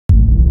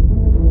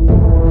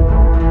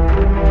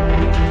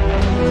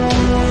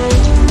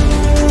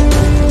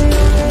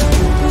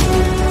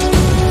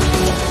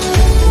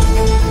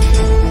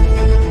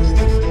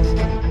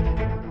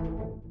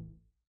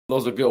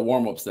are good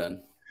warm-ups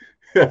then.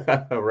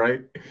 Right? All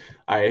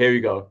right, here we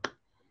go.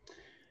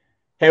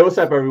 Hey, what's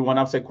up, everyone?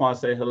 I'm Saquon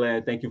Say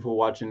Thank you for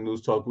watching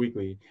News Talk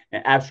Weekly,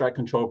 an Abstrakt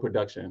Kontrol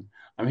production.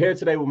 I'm here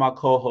today with my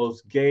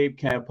co-host, Gabe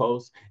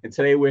Campos, and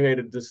today we're here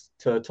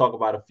to talk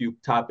about a few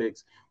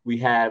topics. We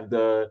have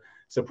the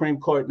Supreme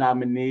Court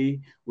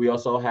nominee. We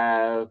also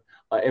have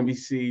an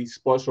NBC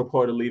sports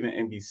reporter leaving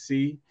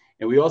NBC.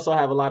 And we also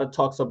have a lot of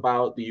talks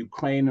about the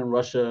Ukraine and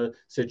Russia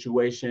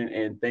situation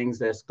and things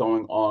that's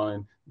going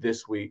on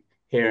this week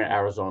here in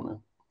Arizona.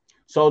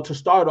 So to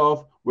start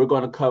off, we're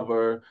going to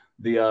cover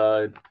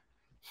the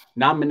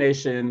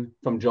nomination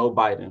from Joe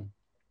Biden.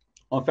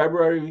 On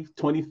February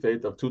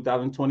 25th of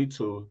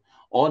 2022,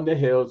 on the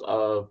heels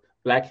of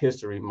Black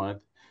History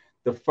Month,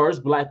 the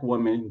first Black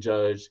woman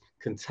judge,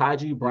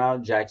 Kentaji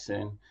Brown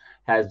Jackson,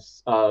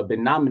 has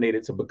been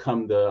nominated to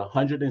become the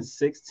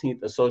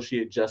 116th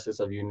Associate Justice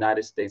of the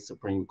United States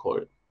Supreme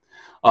Court.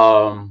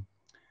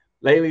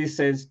 Lately,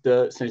 since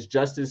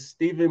Justice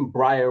Stephen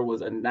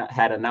Breyer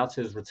had announced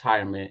his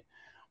retirement,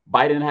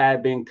 Biden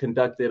had been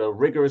conducted a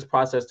rigorous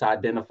process to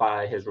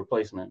identify his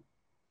replacement.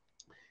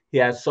 He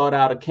has sought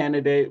out a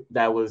candidate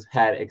that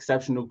had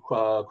exceptional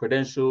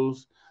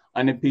credentials,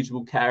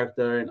 unimpeachable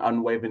character, and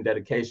unwavering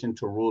dedication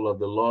to rule of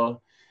the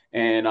law.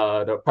 And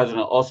the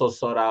president also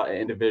sought out an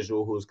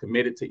individual who is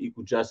committed to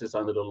equal justice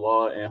under the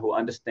law and who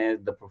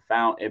understands the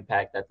profound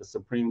impact that the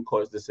Supreme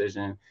Court's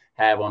decision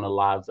have on the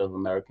lives of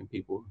American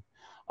people.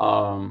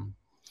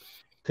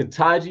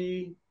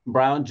 Kentaji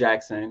Brown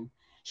Jackson,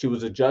 she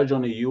was a judge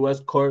on the U.S.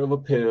 Court of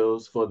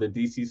Appeals for the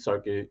D.C.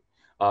 Circuit.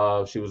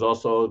 She was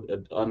also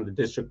on the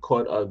District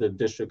Court of the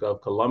District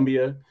of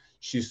Columbia.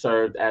 She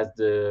served as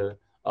the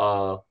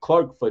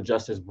clerk for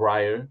Justice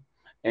Breyer,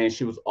 and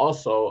she was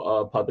also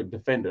a public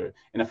defender.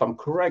 And if I'm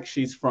correct,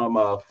 she's from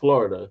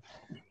Florida.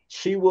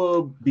 She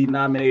will be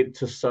nominated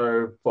to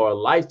serve for a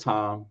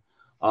lifetime,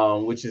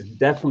 which is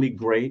definitely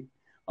great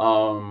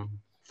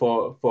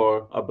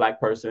for a Black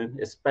person,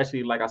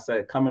 especially, like I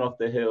said, coming off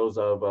the heels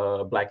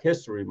of Black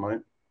History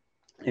Month.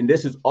 And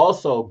this is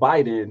also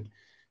Biden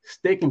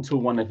sticking to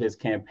one of his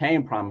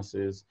campaign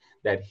promises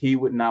that he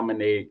would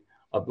nominate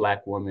a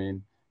Black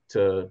woman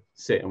to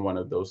sit in one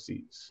of those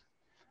seats.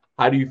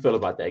 How do you feel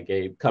about that,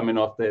 Gabe, coming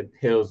off the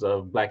heels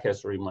of Black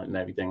History Month and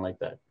everything like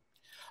that?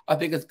 I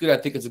think it's good. I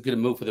think it's a good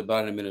move for the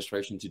Biden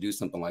administration to do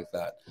something like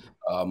that.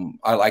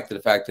 I like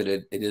the fact that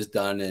it is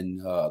done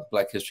in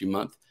Black History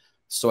Month.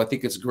 So I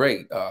think it's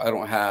great. I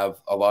don't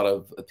have a lot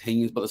of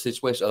opinions about the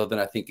situation other than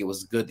I think it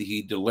was good that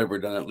he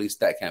delivered on at least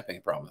that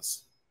campaign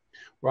promise.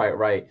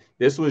 Right.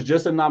 This was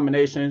just a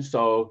nomination,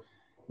 so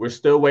we're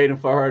still waiting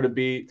for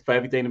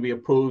everything to be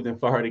approved and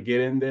for her to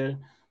get in there.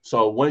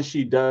 So once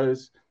she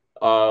does,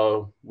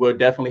 we'll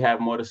definitely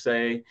have more to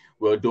say.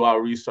 We'll do our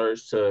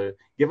research to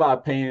give our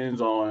opinions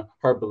on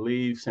her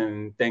beliefs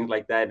and things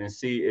like that and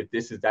see if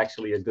this is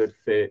actually a good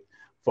fit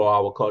for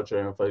our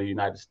culture and for the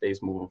United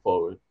States moving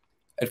forward.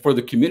 And for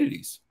the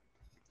communities.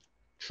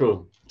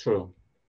 True.